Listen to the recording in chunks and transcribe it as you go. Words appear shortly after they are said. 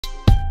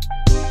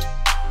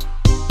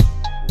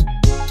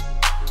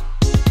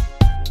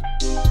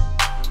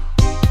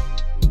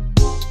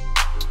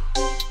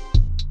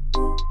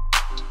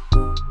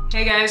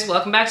Hey guys,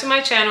 welcome back to my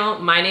channel.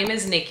 My name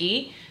is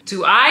Nikki.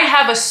 Do I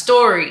have a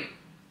story,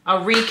 a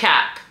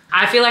recap?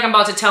 I feel like I'm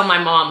about to tell my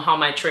mom how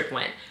my trip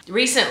went.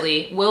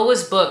 Recently, Will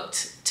was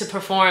booked to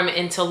perform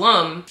in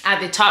Tulum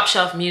at the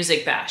Topshelf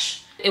Music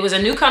Bash. It was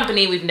a new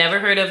company, we've never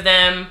heard of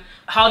them.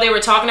 How they were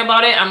talking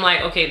about it, I'm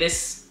like, okay,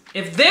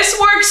 if this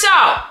works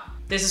out,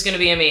 this is gonna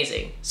be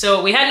amazing.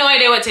 So we had no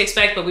idea what to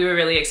expect, but we were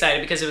really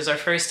excited because it was our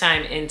first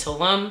time in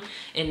Tulum,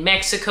 in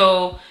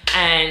Mexico,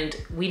 and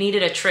we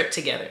needed a trip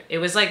together. It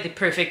was like the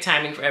perfect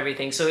timing for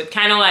everything. So it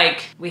kind of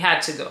like, we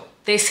had to go.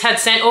 They had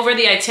sent over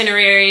the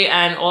itinerary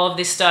and all of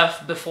this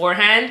stuff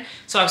beforehand.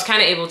 So I was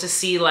kind of able to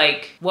see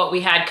like what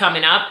we had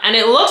coming up. And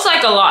it looks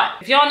like a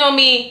lot. If y'all know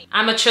me,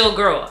 I'm a chill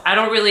girl. I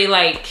don't really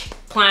like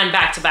plan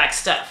back-to-back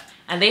stuff.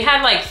 And they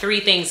had like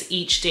 3 things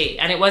each day.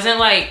 And it wasn't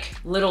like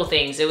little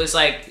things. It was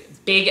like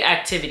big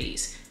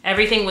activities.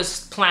 Everything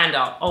was planned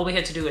out. All we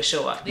had to do was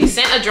show up. They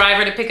sent a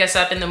driver to pick us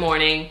up in the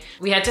morning.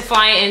 We had to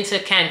fly into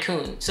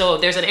Cancun. So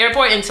there's an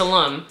airport in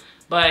Tulum,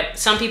 but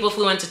some people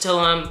flew into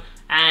Tulum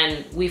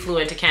and we flew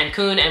into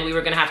Cancun, and we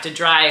were gonna have to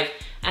drive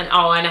an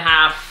hour and a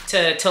half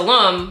to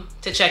Tulum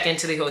to check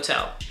into the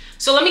hotel.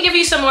 So let me give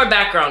you some more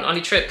background on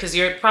the trip because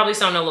you're probably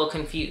sounding a little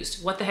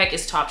confused. What the heck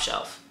is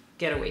Topshelf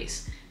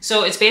Getaways?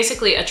 So it's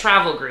basically a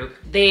travel group.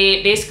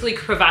 They basically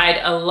provide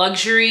a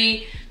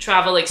luxury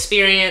travel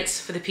experience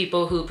for the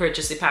people who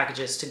purchase the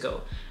packages to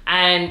go.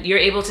 And you're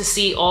able to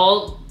see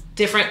all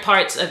different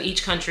parts of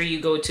each country you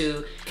go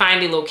to,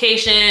 find the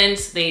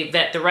locations, they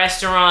vet the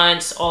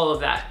restaurants, all of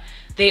that.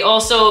 They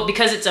also,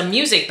 because it's a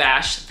music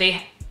bash,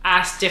 they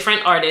ask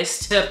different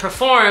artists to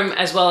perform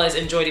as well as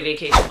enjoy the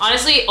vacation.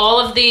 Honestly, all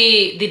of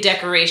the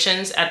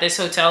decorations at this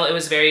hotel, it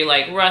was very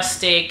like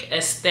rustic,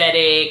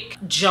 aesthetic,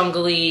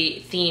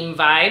 jungly theme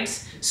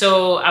vibes.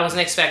 So I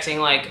wasn't expecting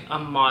like a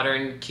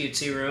modern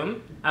cutesy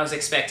room. I was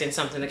expecting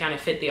something to kind of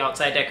fit the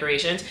outside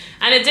decorations.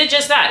 And it did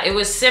just that. It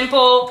was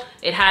simple.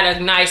 It had a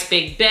nice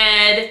big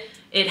bed.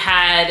 It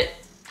had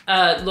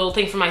a little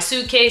thing for my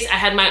suitcase. I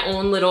had my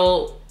own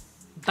little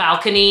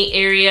balcony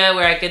area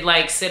where I could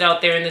like sit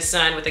out there in the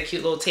sun with a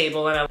cute little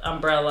table and an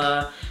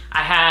umbrella.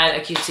 I had a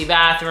cutesy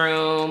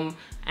bathroom,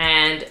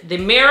 and the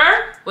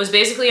mirror was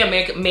basically a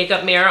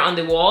makeup mirror on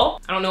the wall.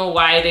 I don't know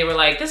why they were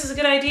like, this is a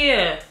good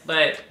idea,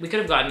 but we could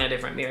have gotten a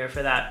different mirror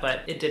for that,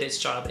 but it did its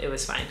job. It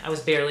was fine. I was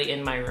barely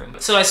in my room.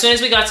 So as soon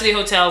as we got to the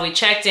hotel, we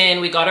checked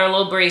in, we got our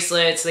little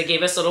bracelets. They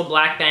gave us little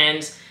black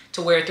bands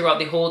to wear throughout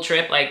the whole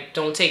trip. Like,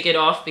 don't take it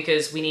off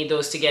because we need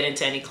those to get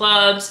into any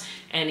clubs,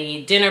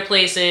 any dinner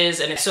places.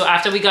 And so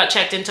after we got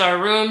checked into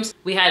our rooms,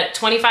 we had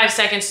 25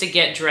 seconds to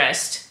get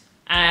dressed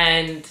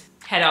and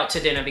head out to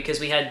dinner because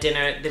we had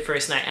dinner the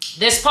first night.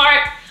 This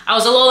part, I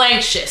was a little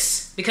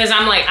anxious because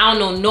I'm like, I don't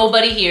know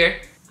nobody here.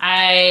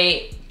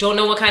 I don't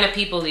know what kind of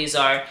people these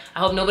are. I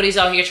hope nobody's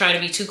out here trying to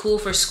be too cool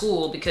for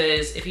school,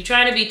 because if you're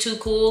trying to be too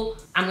cool,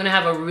 I'm gonna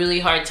have a really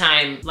hard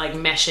time like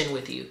meshing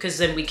with you, because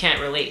then we can't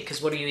relate,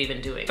 because what are you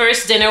even doing?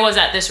 First dinner was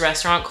at this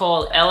restaurant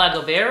called El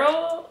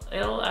Agavero.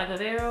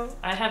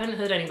 I haven't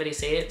heard anybody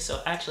say it,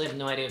 so I actually have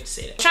no idea what to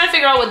say it. I'm trying to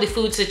figure out what the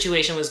food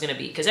situation was gonna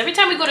be, because every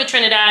time we go to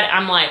Trinidad,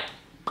 I'm like,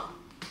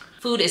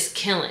 food is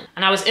killing.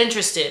 And I was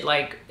interested,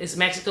 like, is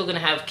Mexico gonna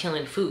have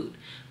killing food?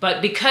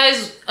 But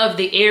because of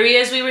the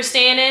areas we were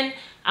staying in,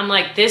 I'm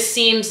like, this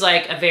seems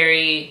like a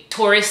very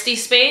touristy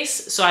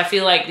space. So I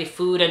feel like the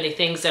food and the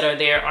things that are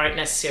there aren't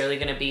necessarily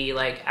gonna be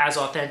like as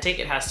authentic.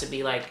 It has to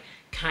be like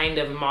kind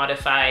of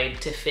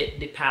modified to fit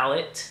the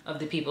palate of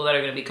the people that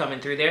are gonna be coming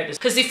through there.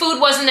 Because the food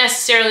wasn't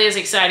necessarily as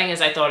exciting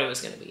as I thought it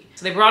was gonna be.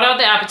 So they brought out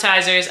the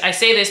appetizers. I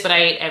say this, but I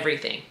ate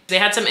everything. They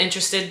had some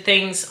interesting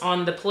things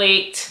on the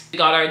plate. We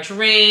got our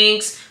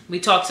drinks. We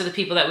talked to the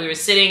people that we were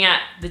sitting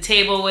at the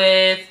table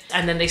with,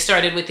 and then they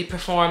started with the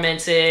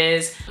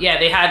performances. Yeah,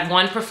 they had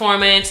one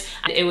performance.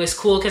 It was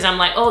cool because I'm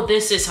like, oh,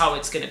 this is how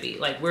it's gonna be.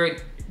 Like, we're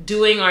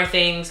doing our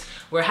things,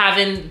 we're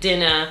having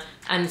dinner,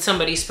 and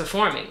somebody's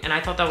performing. And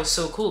I thought that was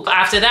so cool.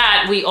 After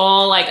that, we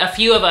all, like a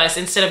few of us,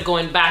 instead of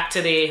going back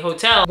to the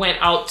hotel, went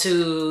out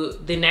to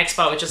the next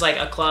spot, which is like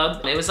a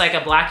club. It was like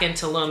a Black in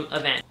Tulum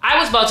event. I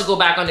was about to go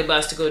back on the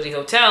bus to go to the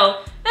hotel,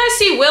 and I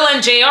see Will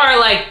and JR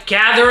like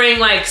gathering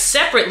like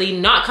separately,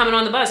 not coming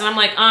on the bus. And I'm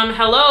like,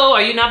 hello,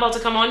 are you not about to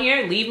come on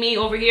here? Leave me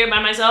over here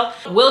by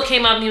myself? Will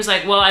came up and he was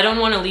like, well, I don't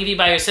want to leave you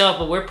by yourself,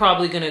 but we're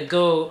probably gonna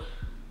go.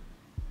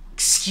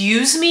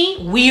 Excuse me?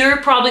 We're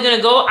probably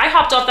gonna go? I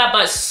hopped off that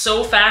bus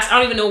so fast. I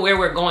don't even know where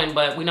we're going,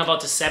 but we're not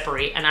about to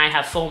separate, and I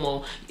have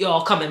FOMO.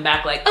 Y'all coming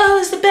back like, oh,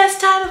 it's the best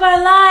time of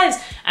our lives.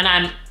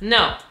 And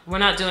no, we're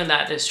not doing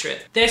that this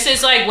trip. This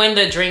is like when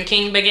the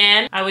drinking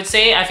began, I would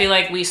say. I feel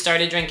like we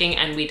started drinking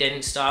and we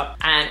didn't stop.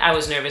 And I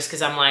was nervous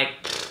because I'm like,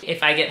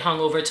 if I get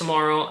hungover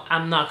tomorrow,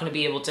 I'm not gonna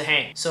be able to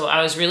hang. So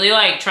I was really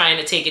like trying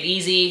to take it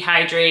easy,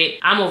 hydrate.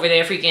 I'm over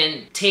there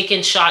freaking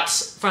taking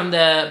shots from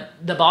the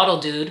bottle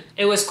dude.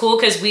 It was cool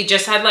because we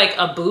just had like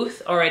a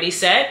booth already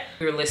set.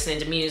 We were listening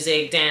to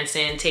music,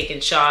 dancing, taking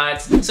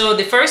shots. So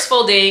the first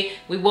full day,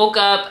 we woke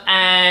up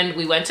and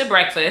we went to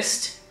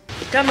breakfast.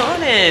 Come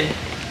on in.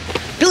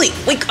 Billy,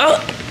 wake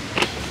up.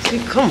 So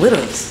you come with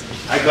us.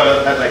 I got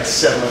up at like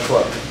 7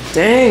 o'clock.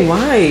 Dang,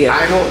 why?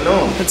 I don't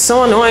know. It's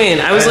so annoying.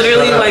 I was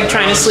literally like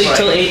trying to sleep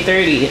till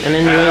 8:30, and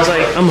then you was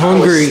like, I'm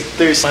hungry.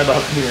 There's my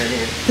balcony right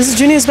here. This is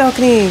Junior's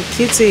balcony.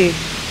 Cutesy.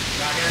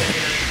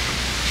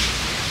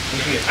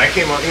 I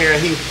came out here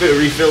and he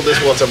refilled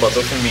this water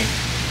bottle for me.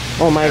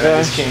 Oh my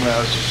gosh.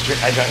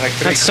 I drank like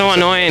 3 That's so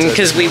annoying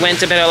because we went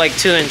to bed at like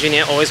 2 and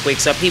Junior always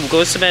wakes up. He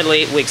goes to bed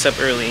late, wakes up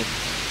early.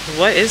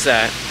 What is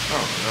that?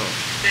 Oh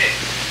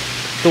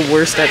The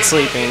worst at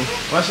sleeping. no.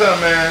 What's up,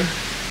 man?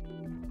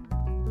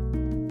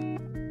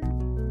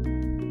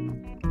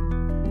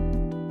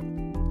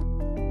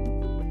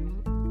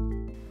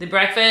 The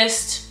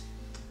breakfast,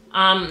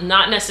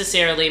 not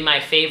necessarily my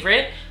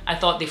favorite. I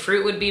thought the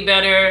fruit would be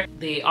better.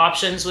 The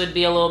options would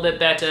be a little bit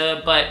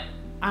better, but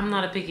I'm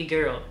not a picky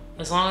girl.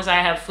 As long as I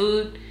have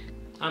food,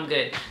 I'm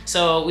good.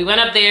 So we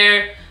went up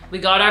there, we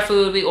got our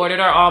food, we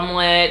ordered our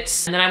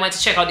omelets, and then I went to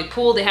check out the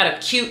pool. They had a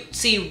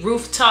cutesy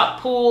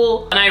rooftop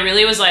pool. And I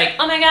really was like,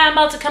 oh my God, I'm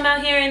about to come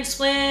out here and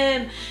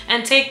swim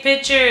and take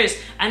pictures.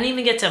 I didn't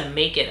even get to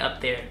make it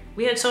up there.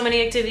 We had so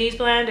many activities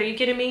planned, are you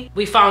kidding me?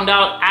 We found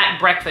out at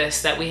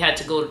breakfast that we had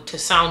to go to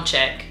sound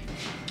check.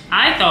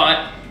 I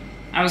thought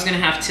I was gonna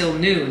have till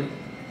noon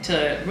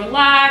to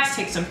relax,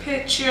 take some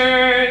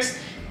pictures,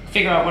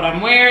 figure out what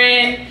I'm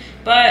wearing,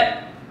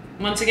 but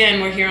once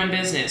again, we're here on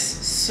business.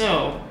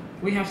 So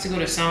we have to go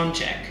to sound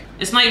check.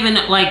 It's not even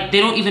like, they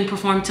don't even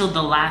perform till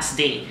the last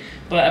day,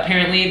 but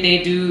apparently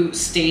they do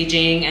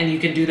staging and you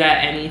can do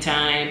that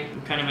anytime.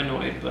 I'm kind of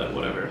annoyed, but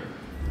whatever.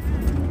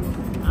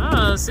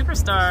 Oh,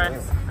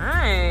 superstar.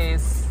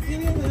 Nice.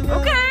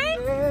 Okay.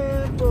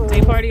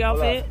 Day party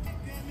outfit.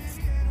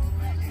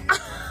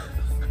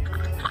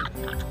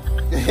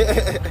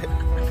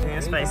 Yeah,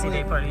 spicy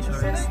day party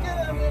shorts.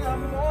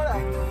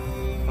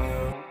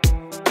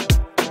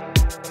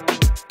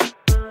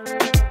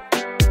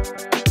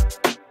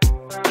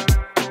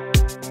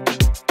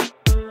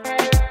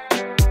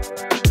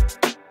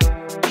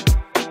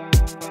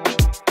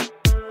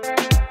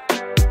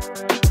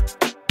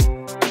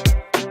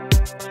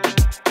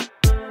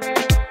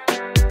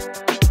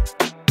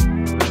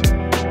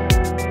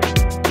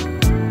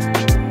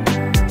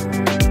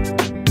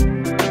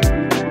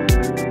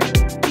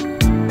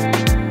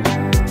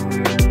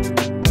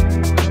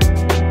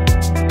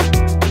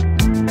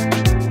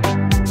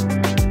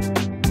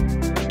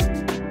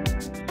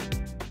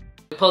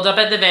 Pulled up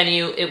at the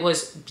venue. It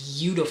was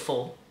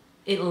beautiful.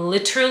 It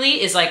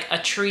literally is like a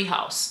tree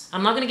house.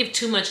 I'm not gonna give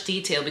too much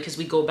detail because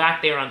we go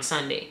back there on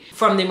Sunday.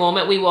 From the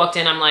moment we walked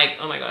in, I'm like,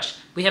 oh my gosh,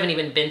 we haven't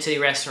even been to the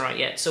restaurant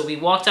yet. So we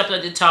walked up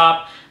at the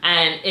top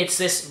and it's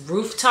this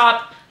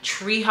rooftop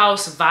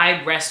treehouse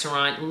vibe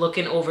restaurant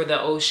looking over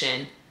the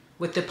ocean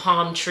with the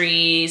palm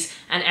trees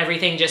and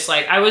everything. Just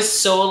like, I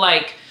was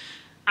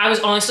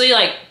honestly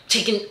like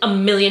taking a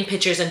million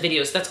pictures and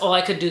videos. That's all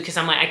I could do because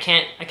I'm like, I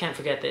can't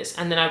forget this.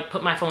 And then I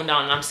put my phone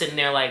down and I'm sitting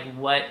there like,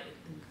 what?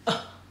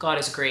 Oh, God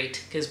is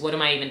great, because what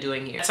am I even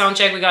doing here? Sound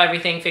check, we got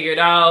everything figured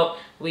out.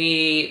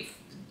 We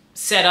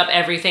set up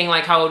everything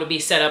like how it would be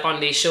set up on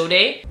the show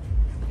day.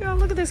 Yo,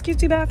 look at this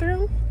cutesy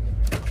bathroom.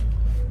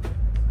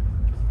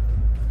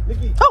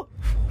 Nikki. Oh!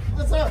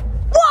 What's up?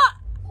 What?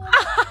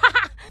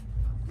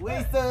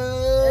 Wasted.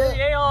 There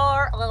they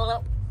are.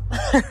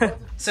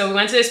 So we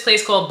went to this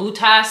place called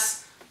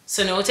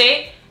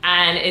Cenote,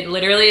 and it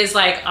literally is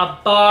like a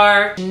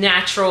bar,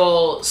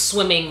 natural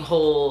swimming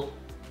hole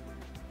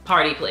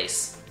party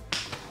place.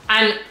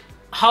 And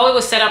how it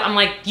was set up, I'm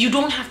like, you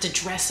don't have to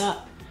dress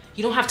up.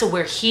 You don't have to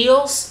wear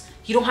heels.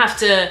 You don't have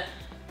to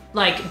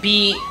like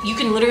you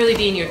can literally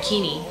be in your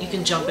bikini. You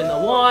can jump in the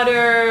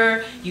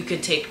water. You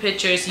can take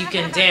pictures. You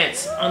can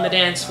dance on the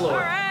dance floor.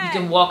 You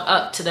can walk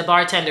up to the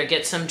bartender,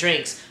 get some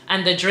drinks.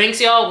 And the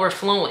drinks, y'all, were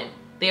flowing.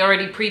 They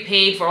already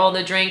prepaid for all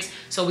the drinks.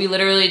 So we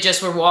literally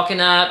just were walking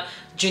up.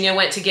 Junior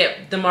went to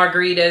get the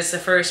margaritas the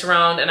first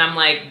round. And I'm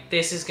like,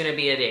 this is gonna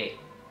be a day.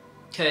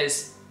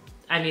 Because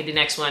I need the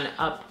next one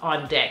up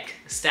on deck.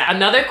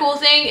 Another cool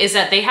thing is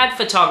that they had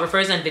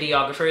photographers and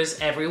videographers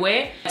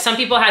everywhere. Some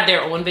people had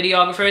their own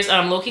videographers.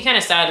 I'm low-key kind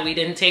of sad we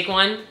didn't take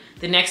one.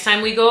 The next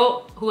time we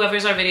go,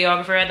 whoever's our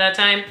videographer at that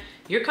time,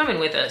 you're coming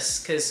with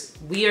us because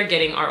we are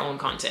getting our own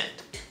content.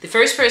 The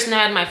first person I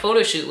had my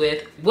photo shoot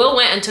with, Will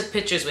went and took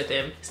pictures with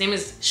him. His name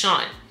is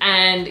Sean.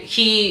 And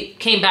he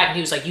came back and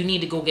he was like, you need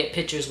to go get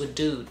pictures with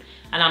dude.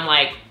 And I'm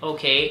like,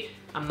 okay,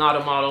 I'm not a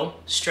model,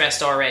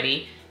 stressed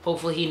already.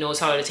 Hopefully he knows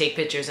how to take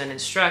pictures and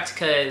instruct,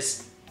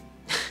 because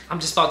I'm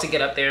just about to get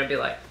up there and be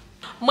like,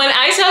 when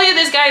I tell you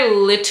this guy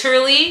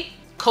literally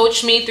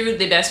coached me through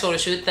the best photo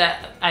shoot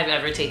that I've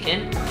ever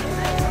taken.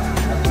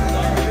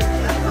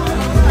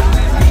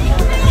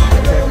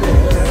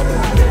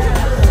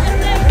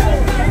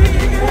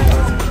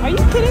 Are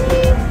you kidding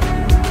me?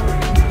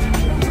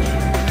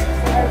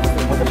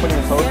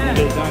 Yeah,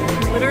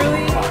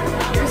 literally,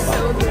 you're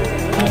so good.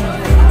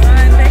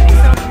 Thank you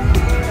so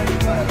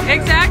much.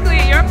 Exactly,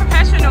 you're a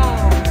professional.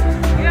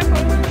 You have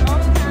photos all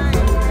the time.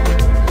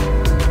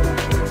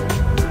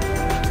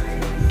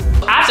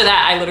 After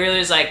that, I literally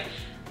was like,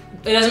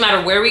 it doesn't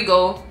matter where we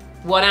go,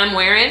 what I'm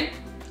wearing,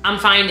 I'm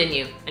finding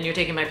you and you're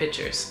taking my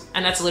pictures.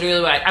 And that's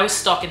literally what I was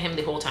stalking him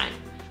the whole time.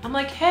 I'm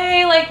like,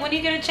 hey, like when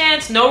you get a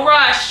chance, no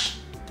rush,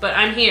 but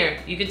I'm here.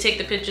 You can take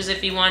the pictures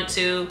if you want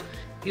to.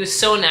 He was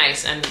so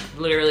nice and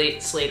literally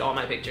slayed all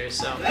my pictures.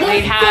 So we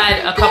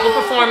had a couple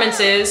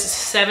performances.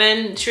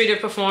 Seven Schrader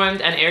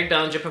performed and Eric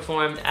Bellinger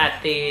performed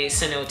at the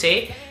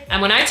Cenote. And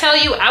when I tell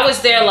you, I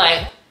was there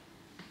like,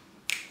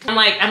 I'm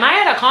like, am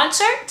I at a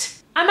concert?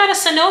 I'm at a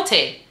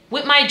Cenote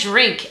with my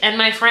drink and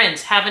my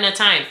friends having a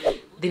time.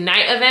 The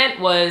night event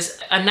was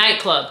a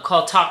nightclub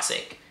called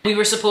Toxic. We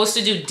were supposed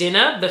to do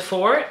dinner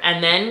before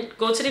and then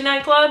go to the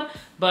nightclub,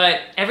 but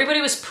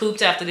everybody was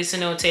pooped after the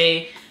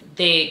Cenote.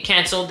 They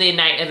canceled the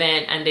night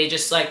event and they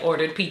just like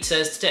ordered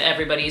pizzas to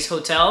everybody's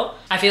hotel.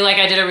 I feel like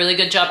I did a really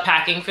good job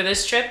packing for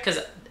this trip because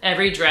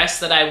every dress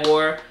that I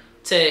wore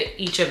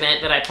to each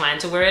event that I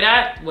planned to wear it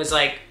at was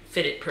like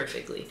fitted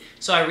perfectly.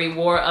 So I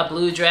re-wore a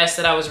blue dress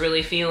that I was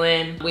really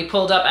feeling. We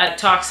pulled up at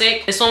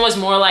Toxic. This one was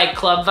more like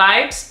club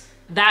vibes.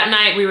 That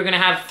night we were gonna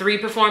have 3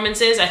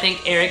 performances. I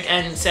think Eric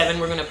and Seven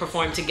were gonna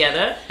perform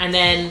together. And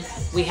then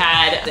we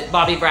had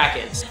Bobby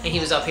Brackens and he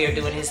was up here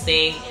doing his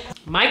thing.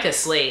 Micah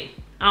slayed.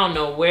 I don't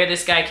know where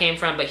this guy came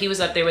from, but he was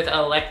up there with an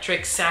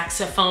electric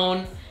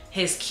saxophone,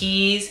 his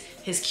keys,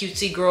 his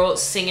cutesy girl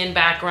singing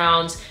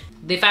backgrounds.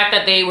 The fact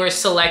that they were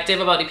selective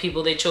about the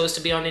people they chose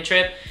to be on the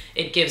trip,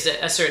 it gives it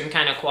a certain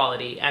kind of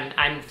quality. And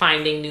I'm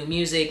finding new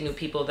music, new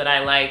people that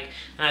I like,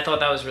 and I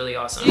thought that was really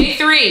awesome. Day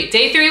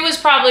three was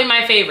probably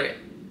my favorite.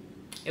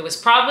 It was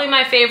probably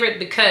my favorite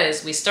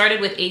because we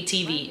started with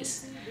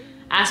ATVs.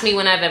 Ask me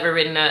when I've ever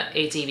ridden an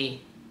ATV.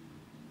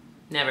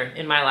 Never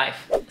in my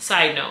life.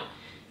 Side note.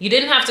 You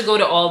didn't have to go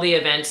to all the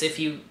events if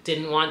you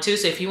didn't want to.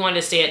 So if you wanted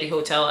to stay at the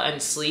hotel and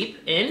sleep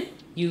in,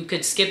 you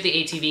could skip the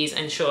ATVs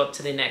and show up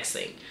to the next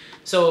thing.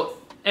 So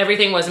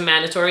everything wasn't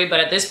mandatory, but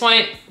at this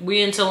point,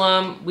 we in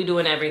Tulum, we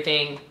doing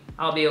everything.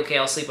 I'll be okay,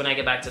 I'll sleep when I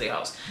get back to the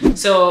house.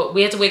 So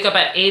we had to wake up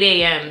at 8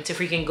 a.m. to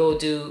freaking go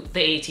do the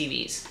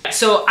ATVs.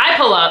 So I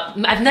pull up,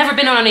 I've never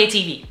been on an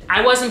ATV.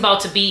 I wasn't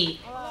about to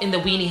be in the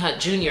Weenie Hut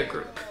Junior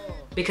group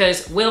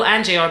because Will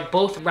and JR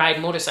both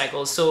ride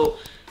motorcycles. So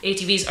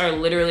ATVs are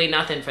literally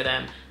nothing for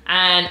them.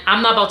 And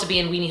I'm not about to be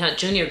in Weenie Hut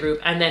Junior group.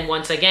 And then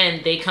once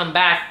again, they come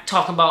back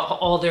talking about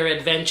all their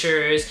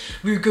adventures.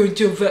 We're going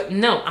to,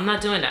 no, I'm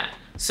not doing that.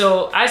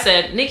 So I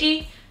said,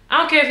 Nikki, I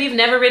don't care if you've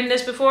never ridden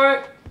this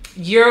before.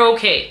 You're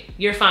okay,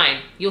 you're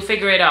fine. You'll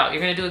figure it out.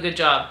 You're gonna do a good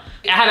job.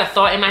 I had a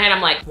thought in my head.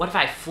 I'm like, what if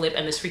I flip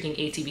and this freaking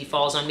ATV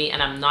falls on me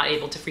and I'm not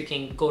able to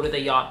freaking go to the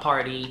yacht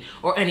party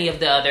or any of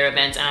the other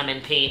events and I'm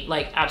in pain?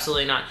 Like,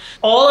 absolutely not.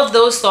 All of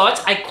those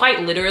thoughts, I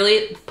quite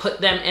literally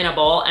put them in a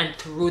ball and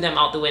threw them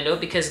out the window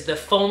because the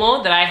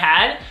FOMO that I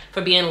had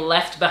for being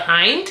left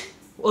behind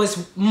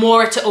was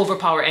more to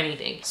overpower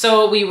anything.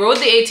 So we rode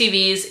the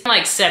ATVs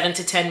like 7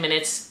 to 10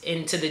 minutes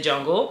into the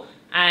jungle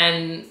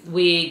and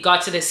we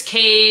got to this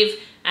cave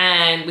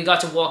and we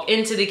got to walk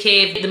into the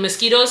cave. The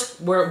mosquitoes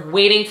were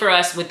waiting for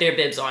us with their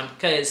bibs on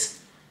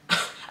because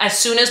as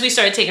soon as we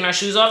started taking our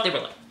shoes off, they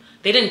were like,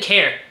 they didn't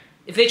care.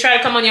 If they try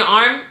to come on your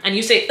arm and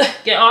you say,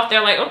 get off,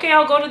 they're like, okay,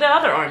 I'll go to the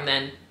other arm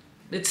then.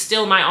 It's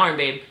still my arm,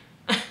 babe.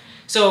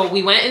 So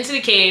we went into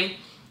the cave.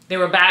 There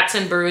were bats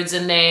and birds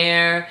in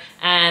there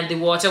and the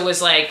water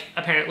was like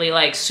apparently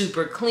like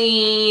super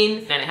clean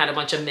and it had a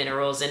bunch of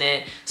minerals in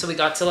it. So we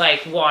got to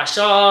like wash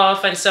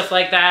off and stuff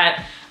like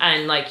that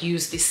and like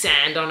use the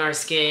sand on our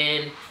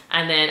skin.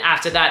 And then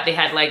after that they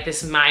had like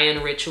this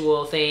Mayan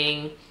ritual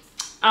thing.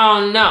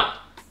 I don't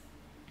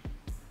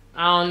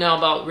know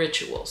about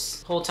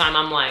rituals. Whole time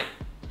I'm like,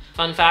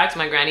 fun fact,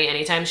 my granny,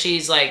 anytime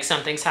she's like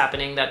something's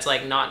happening that's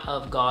like not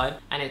of God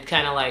and it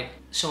kind of like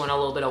showing a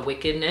little bit of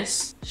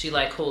wickedness, she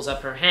like holds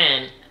up her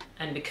hand,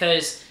 and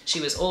because she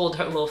was old,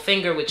 her little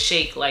finger would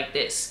shake like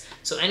this.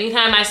 So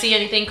anytime I see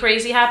anything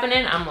crazy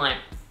happening, I'm like,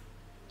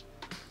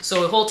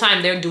 so the whole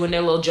time they're doing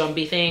their little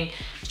jumpy thing,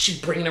 she's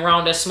bringing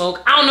around the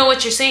smoke. I don't know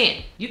what you're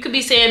saying. You could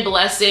be saying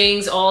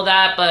blessings, all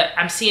that, but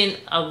I'm seeing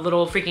a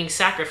little freaking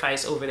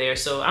sacrifice over there.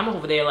 So I'm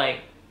over there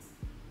like,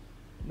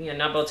 we are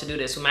not about to do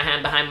this with my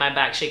hand behind my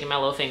back, shaking my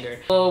little finger.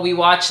 So we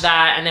watched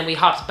that and then we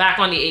hopped back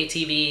on the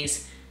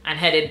ATVs and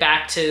headed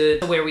back to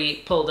where we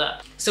pulled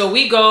up. So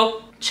we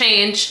go,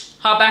 change,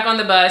 hop back on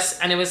the bus,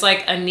 and it was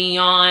like a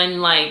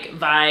neon like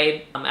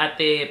vibe at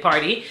the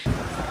party.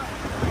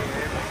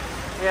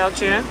 We out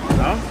here?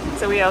 Huh?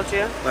 So we out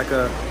here? Like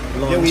a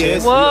long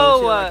chance.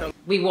 Whoa!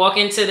 We walk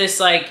into this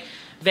like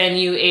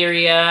venue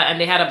area and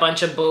they had a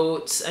bunch of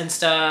boats and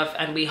stuff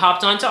and we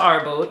hopped onto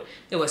our boat.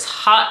 It was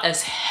hot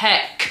as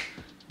heck.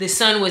 The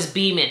sun was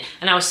beaming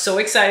and I was so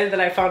excited that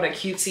I found a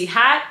cutesy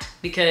hat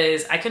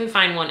because I couldn't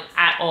find one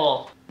at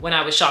all when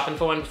I was shopping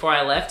for one before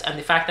I left. And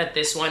the fact that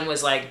this one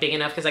was like big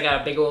enough because I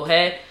got a big old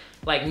head,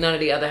 like none of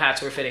the other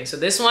hats were fitting. So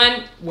this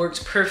one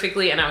worked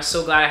perfectly and I was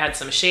so glad I had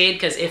some shade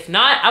because if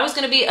not, I was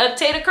gonna be a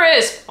tater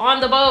crisp on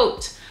the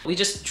boat. We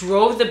just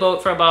drove the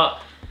boat for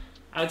about,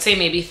 I would say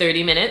maybe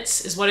 30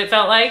 minutes is what it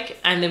felt like.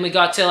 And then we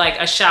got to like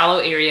a shallow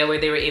area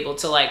where they were able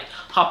to like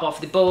hop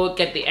off the boat,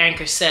 get the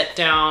anchor set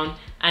down,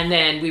 And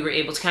then we were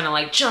able to kind of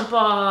like jump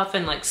off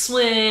and like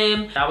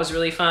swim. That was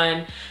really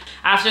fun.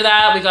 After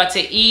that, we got to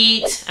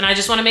eat. And I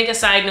just want to make a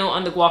side note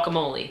on the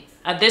guacamole.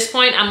 At this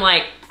point, I'm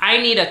like, I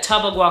need a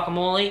tub of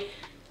guacamole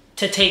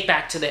to take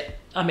back to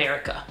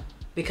America,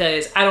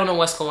 because I don't know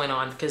what's going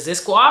on, because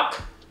this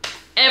guac,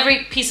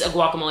 every piece of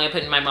guacamole I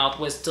put in my mouth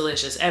was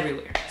delicious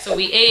everywhere. So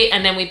we ate,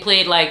 and then we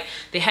played like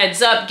the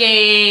heads up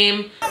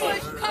game.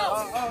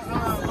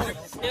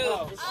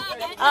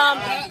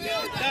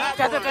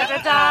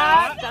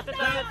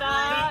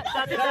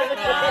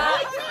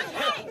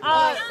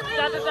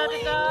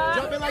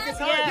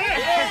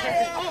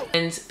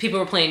 And people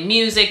were playing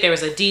music. There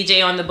was a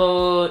DJ on the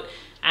boat,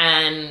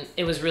 and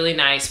it was really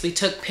nice. We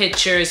took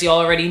pictures. You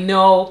already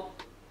know.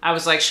 I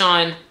was like,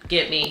 Sean,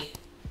 get me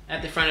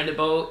at the front of the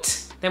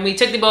boat. Then we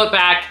took the boat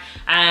back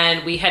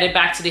and we headed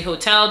back to the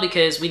hotel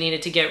because we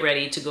needed to get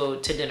ready to go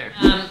to dinner.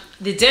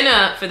 The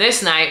dinner for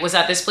this night was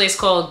at this place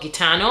called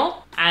Gitano,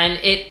 and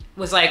it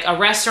was like a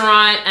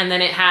restaurant, and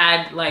then it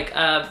had like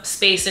a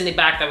space in the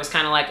back that was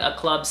kind of like a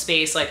club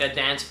space, like a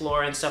dance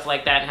floor and stuff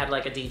like that, and had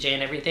like a DJ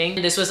and everything.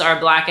 This was our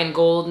black and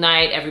gold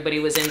night. Everybody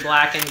was in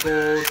black and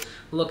gold,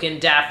 looking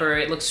dapper.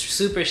 It looks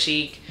super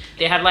chic.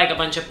 They had like a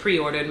bunch of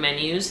pre-ordered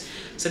menus.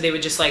 So they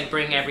would just like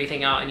bring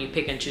everything out and you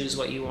pick and choose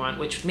what you want,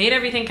 which made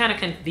everything kind of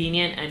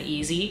convenient and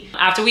easy.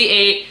 After we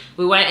ate,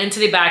 we went into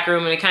the back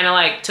room and we kind of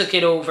like took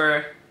it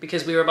over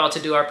because we were about to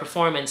do our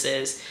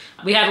performances.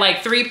 We had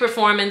like 3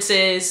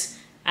 performances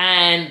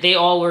and they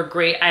all were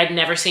great. I'd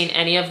never seen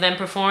any of them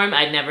perform.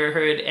 I'd never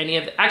heard any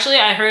of, actually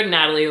I heard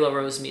Natalie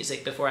LaRose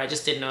music before. I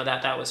just didn't know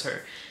that that was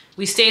her.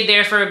 We stayed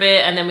there for a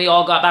bit and then we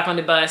all got back on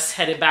the bus,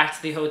 headed back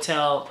to the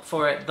hotel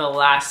for the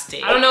last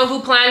day. I don't know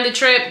who planned the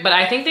trip, but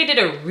I think they did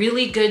a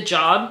really good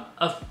job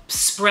of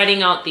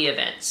spreading out the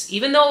events.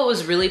 Even though it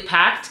was really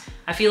packed,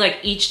 I feel like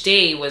each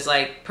day was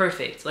like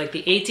perfect. Like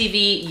the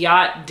ATV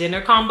yacht dinner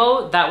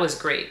combo, that was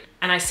great.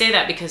 And I say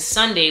that because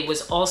Sunday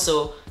was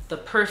also the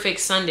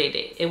perfect Sunday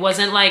day. It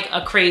wasn't like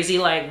a crazy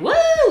like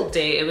woo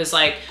day. It was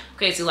like,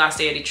 okay, it's the last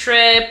day of the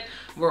trip.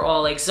 We're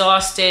all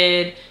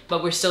exhausted,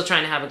 but we're still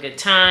trying to have a good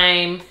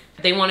time.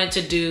 They wanted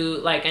to do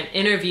like an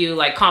interview,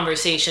 like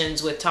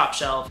conversations with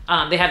Topshelf.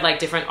 They had like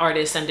different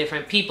artists and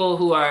different people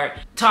who are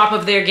top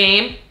of their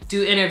game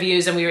do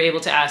interviews, and we were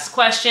able to ask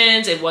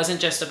questions. It wasn't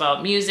just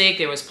about music,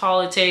 there was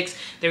politics,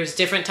 there was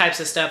different types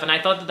of stuff, and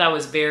I thought that that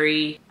was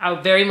very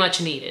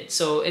much needed.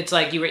 So it's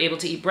like you were able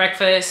to eat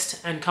breakfast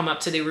and come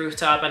up to the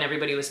rooftop and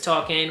everybody was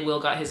talking. Will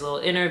got his little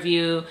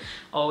interview.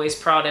 Always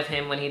proud of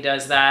him when he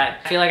does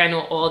that. I feel like I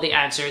know all the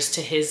answers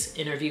to his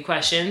interview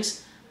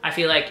questions. I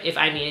feel like if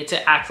I needed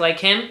to act like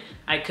him,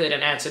 I could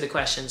and answer the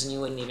questions and you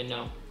wouldn't even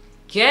know.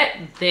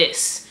 Get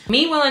this.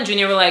 Me, Will, and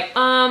Junior were like,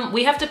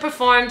 we have to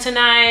perform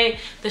tonight.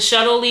 The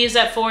shuttle leaves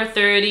at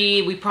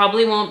 4:30. We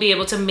probably won't be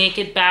able to make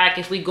it back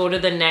if we go to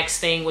the next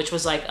thing, which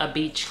was like a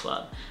beach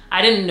club.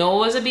 I didn't know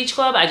it was a beach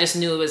club. I just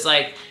knew it was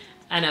like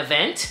an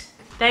event.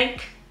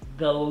 Thank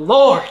the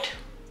Lord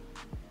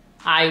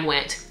I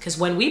went. Because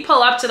when we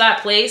pull up to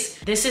that place,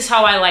 this is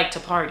how I like to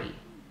party.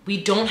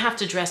 We don't have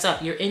to dress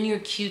up. You're in your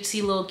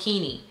cutesy little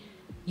bikini.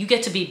 You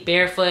get to be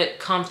barefoot,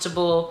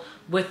 comfortable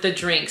with the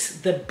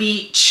drinks, the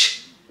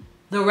beach,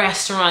 the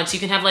restaurants. You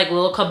can have like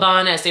little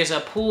cabanas. There's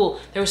a pool.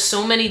 There were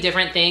so many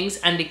different things,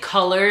 and the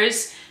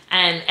colors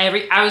and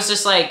I was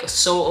just like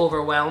so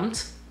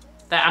overwhelmed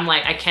that I'm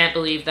like, I can't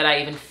believe that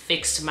I even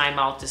fixed my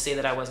mouth to say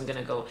that I wasn't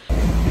gonna go.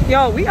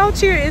 Yo, we out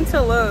here in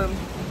Tulum,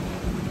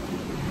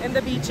 in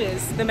the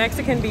beaches, the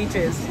Mexican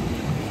beaches.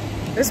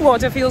 This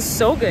water feels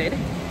so good.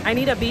 I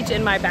need a beach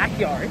in my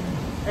backyard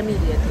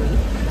immediately.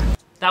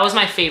 That was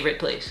my favorite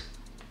place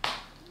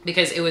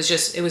because it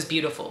was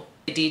beautiful.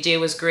 The DJ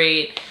was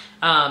great.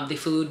 The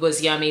food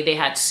was yummy. They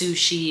had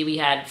sushi, we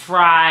had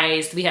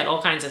fries, we had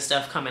all kinds of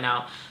stuff coming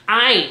out.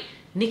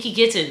 Nikki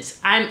Gittens,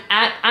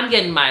 I'm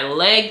getting my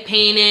leg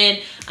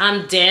painted,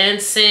 I'm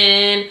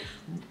dancing.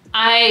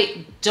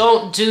 I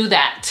don't do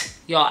that,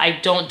 y'all. I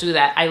don't do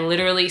that. I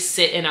literally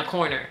sit in a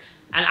corner,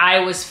 and I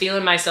was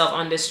feeling myself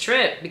on this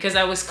trip because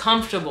I was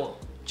comfortable.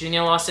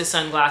 Junior lost his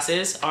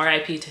sunglasses.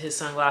 RIP to his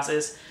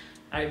sunglasses.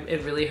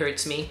 It really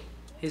hurts me.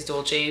 His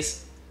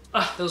Dolces.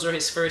 Those were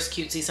his first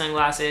cutesy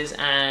sunglasses,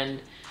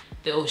 and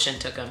the ocean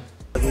took them.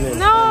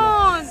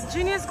 No,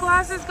 Junior's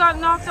glasses got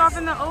knocked off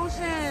in the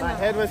ocean. My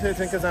head was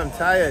hurting because I'm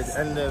tired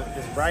and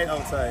it's bright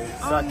outside,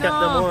 so I kept them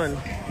on.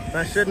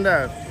 I shouldn't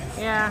have.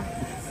 Yeah.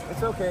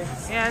 It's okay.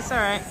 Yeah, it's all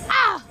right.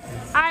 Ah,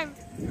 I'm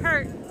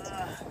hurt.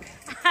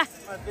 My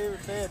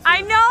favorite day.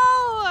 I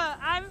know,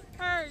 I'm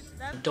hurt.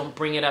 Don't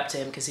bring it up to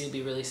him because he would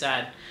be really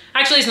sad.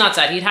 Actually, he's not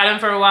sad. He'd had him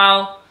for a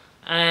while,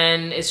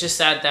 and it's just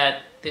sad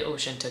that the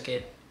ocean took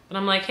it. But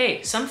I'm like,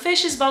 hey, some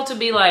fish is about to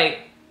be like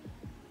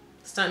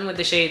stunting with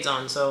the shades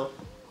on, so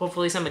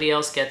hopefully somebody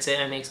else gets it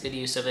and makes good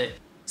use of it.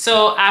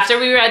 So after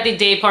we were at the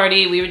day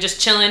party, we were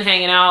just chilling,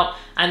 hanging out,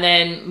 and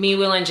then me,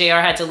 Will, and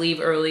JR had to leave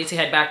early to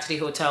head back to the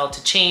hotel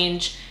to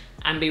change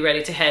and be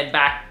ready to head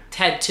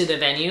to the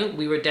venue.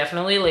 We were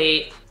definitely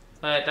late,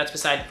 but that's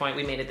beside the point.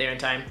 We made it there in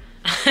time.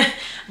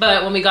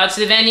 But when we got to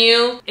the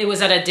venue, it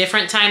was at a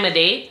different time of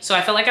day. So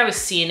I felt like I was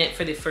seeing it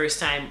for the first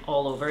time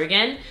all over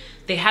again.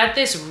 They had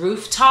this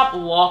rooftop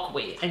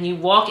walkway and you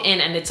walk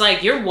in and it's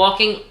like you're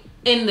walking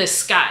in the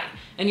sky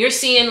and you're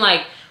seeing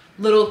like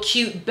little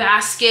cute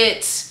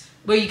baskets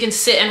where you can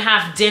sit and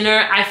have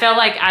dinner. I felt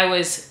like I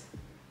was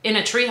in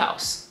a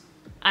treehouse.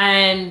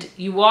 And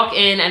you walk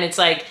in and it's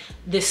like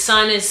the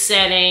sun is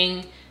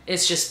setting.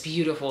 It's just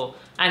beautiful.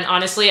 And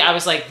honestly, I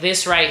was like,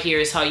 this right here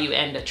is how you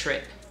end a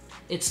trip.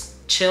 It's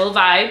chill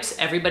vibes.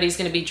 Everybody's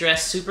gonna be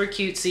dressed super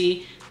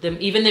cutesy.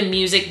 Even the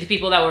music, the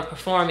people that were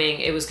performing,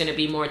 it was gonna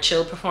be more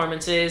chill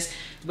performances.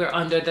 We're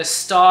under the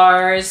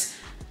stars.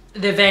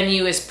 The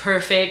venue is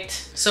perfect.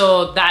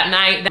 So that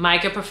night,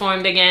 Micah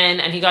performed again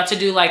and he got to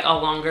do like a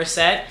longer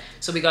set.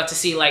 So we got to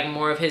see like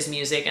more of his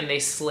music and they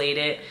slayed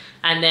it.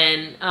 And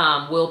then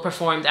Will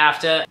performed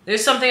after.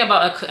 There's something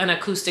about an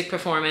acoustic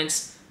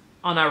performance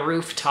on a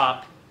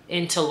rooftop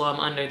in Tulum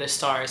under the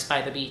stars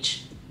by the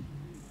beach.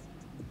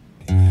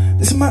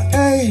 This is my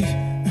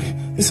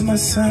A, this is my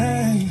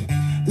sign.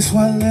 This is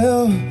where I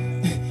live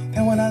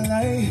and what I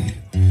like.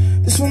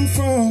 This is where I'm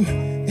from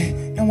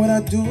and what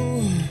I do.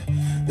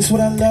 This is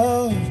what I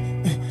love.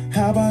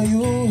 How about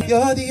you?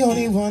 You're the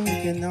only one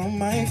looking on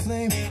my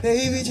flame.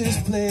 Baby,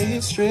 just play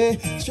it straight.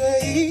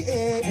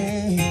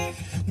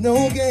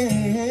 No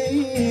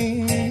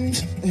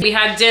games. We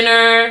had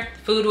dinner,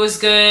 food was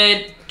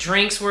good,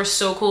 drinks were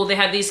so cool. They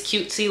had these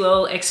cutesy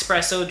little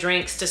espresso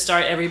drinks to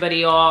start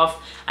everybody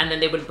off, and then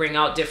they would bring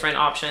out different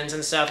options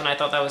and stuff, and I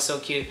thought that was so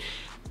cute.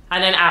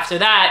 And then after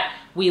that,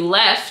 we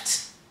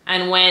left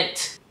and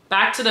went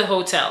back to the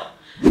hotel.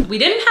 We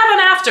didn't have an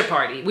after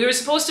party. We were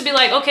supposed to be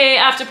like, okay,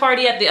 after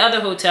party at the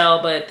other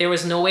hotel, but there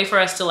was no way for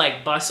us to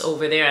like bus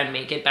over there and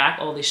make it back.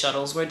 All the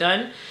shuttles were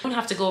done. We don't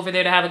have to go over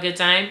there to have a good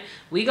time.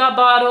 We got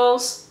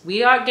bottles,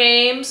 we got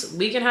games,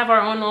 we can have our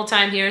own little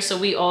time here. So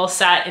we all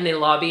sat in the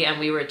lobby and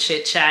we were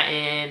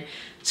chit-chatting,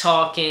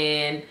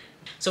 talking.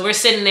 So we're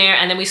sitting there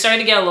and then we started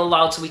to get a little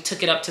loud, so we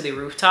took it up to the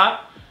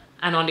rooftop.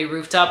 And on the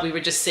rooftop, we were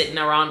just sitting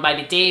around by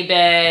the day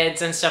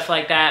beds and stuff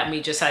like that. And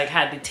we just like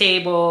had the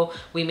table.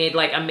 We made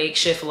like a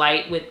makeshift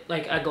light with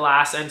like a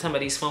glass and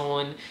somebody's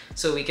phone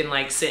so we can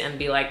like sit and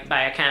be like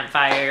by a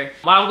campfire.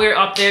 While we were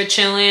up there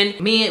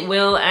chilling, me,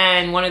 Will,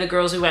 and one of the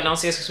girls, we went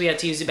downstairs because we had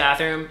to use the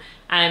bathroom.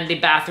 And the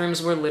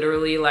bathrooms were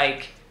literally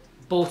like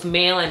both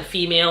male and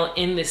female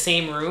in the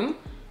same room.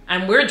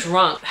 And we're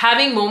drunk.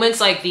 Having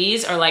moments like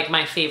these are like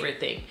my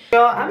favorite thing.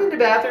 Yo, I'm in the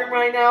bathroom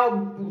right now.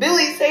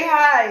 Billy, say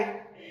hi.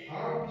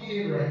 I'm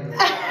peeing right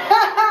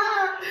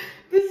now.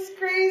 This is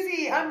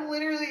crazy. I'm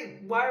literally,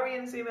 why are we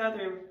in the same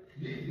bathroom?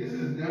 This is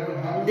never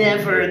happened.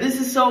 Never. This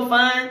is so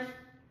fun.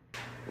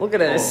 Look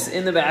at us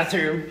in the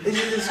bathroom.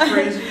 Isn't this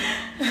crazy?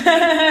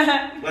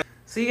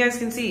 So you guys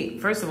can see,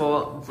 first of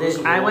all,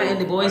 I went in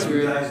the boys'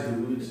 room.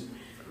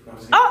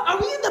 Oh, are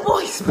we in the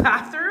boys'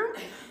 bathroom?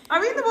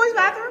 Are we in the boys'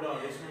 bathroom? No,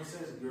 this one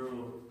says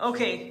girl.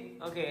 Okay,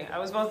 okay. I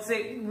was about to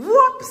say,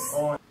 whoops.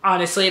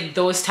 Honestly,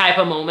 those type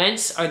of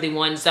moments are the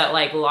ones that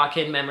like lock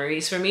in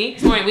memories for me.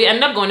 This morning, we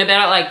ended up going to bed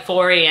at like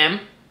 4 a.m.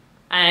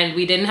 and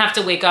we didn't have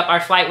to wake up. Our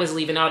flight was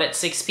leaving out at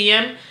 6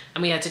 p.m.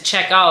 and we had to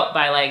check out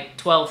by like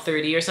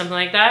 12:30 or something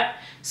like that.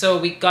 So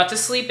we got to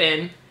sleep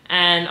in,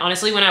 and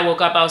honestly, when I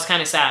woke up, I was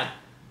kind of sad.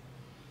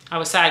 I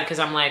was sad because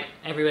I'm like,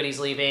 everybody's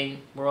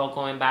leaving. We're all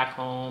going back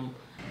home.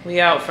 We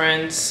out,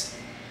 friends.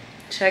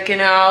 Checking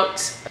out.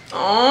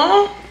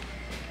 Aww.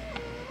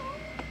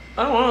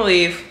 I don't want to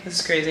leave. This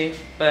is crazy,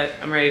 but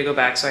I'm ready to go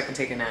back so I can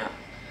take a nap.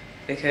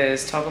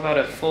 Because talk about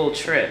a full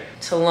trip.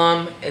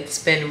 Tulum,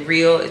 it's been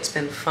real, it's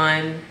been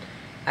fun.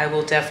 I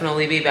will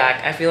definitely be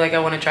back. I feel like I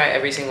want to try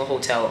every single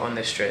hotel on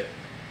this trip.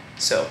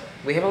 So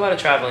we have a lot of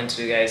traveling to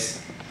do,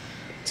 guys.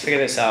 Let's figure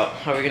this out.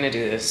 How are we gonna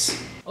do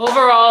this?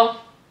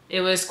 Overall,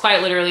 it was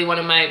quite literally one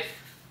of my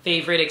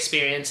favorite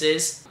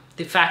experiences.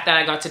 The fact that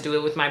I got to do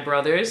it with my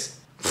brothers,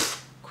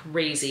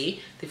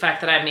 crazy. The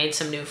fact that I made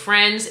some new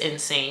friends,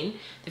 insane.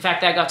 The fact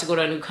that I got to go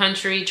to a new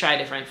country, try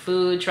different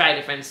food, try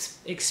different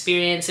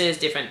experiences,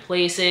 different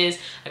places.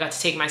 I got to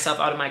take myself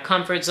out of my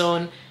comfort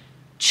zone.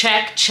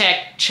 Check,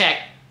 check,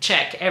 check,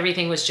 check.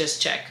 Everything was just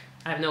check.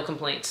 I have no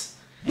complaints.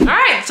 All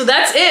right, so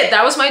that's it.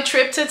 That was my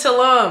trip to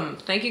Tulum.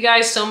 Thank you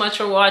guys so much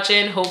for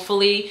watching.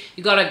 Hopefully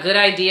you got a good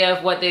idea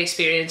of what the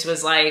experience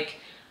was like.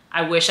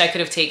 I wish I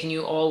could have taken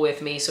you all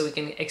with me so we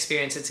can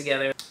experience it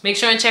together. Make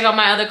sure and check out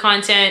my other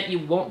content. You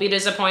won't be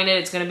disappointed.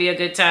 It's gonna be a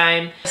good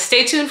time.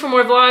 Stay tuned for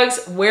more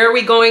vlogs. Where are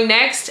we going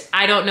next?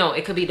 I don't know.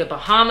 It could be the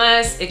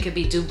Bahamas. It could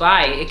be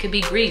Dubai. It could be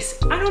Greece.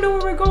 I don't know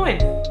where we're going.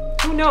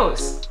 Who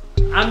knows?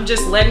 I'm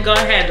just letting God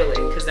handle it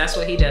because that's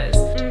what he does.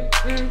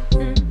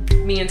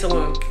 Me and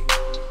Tulum.